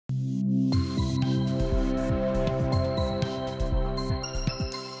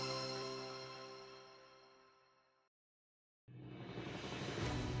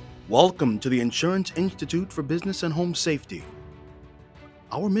Welcome to the Insurance Institute for Business and Home Safety.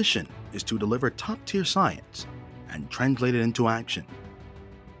 Our mission is to deliver top-tier science and translate it into action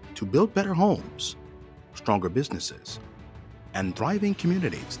to build better homes, stronger businesses, and thriving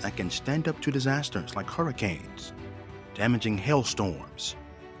communities that can stand up to disasters like hurricanes, damaging hailstorms,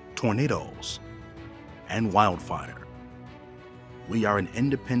 tornadoes, and wildfire. We are an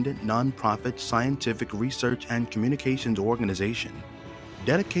independent, nonprofit scientific research and communications organization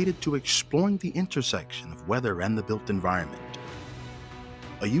dedicated to exploring the intersection of weather and the built environment.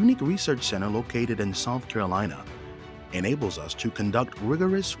 A unique research center located in South Carolina enables us to conduct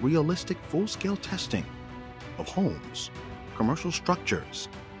rigorous, realistic, full-scale testing of homes, commercial structures,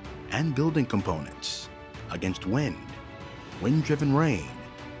 and building components against wind, wind-driven rain,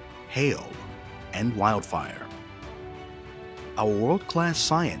 hail, and wildfire. Our world-class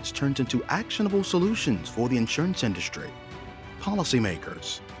science turns into actionable solutions for the insurance industry,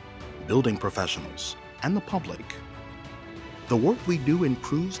 policymakers, building professionals, and the public. The work we do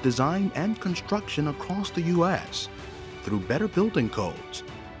improves design and construction across the U.S. through better building codes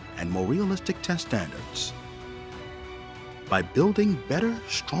and more realistic test standards. By building better,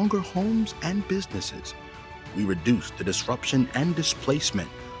 stronger homes and businesses, we reduce the disruption and displacement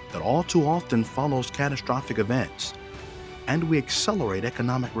that all too often follows catastrophic events, and we accelerate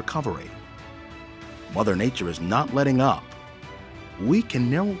economic recovery. Mother Nature is not letting up. We can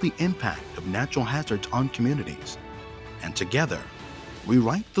narrow the impact of natural hazards on communities, and together, we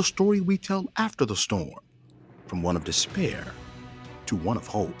write the story we tell after the storm, from one of despair to one of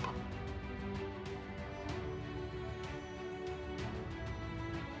hope.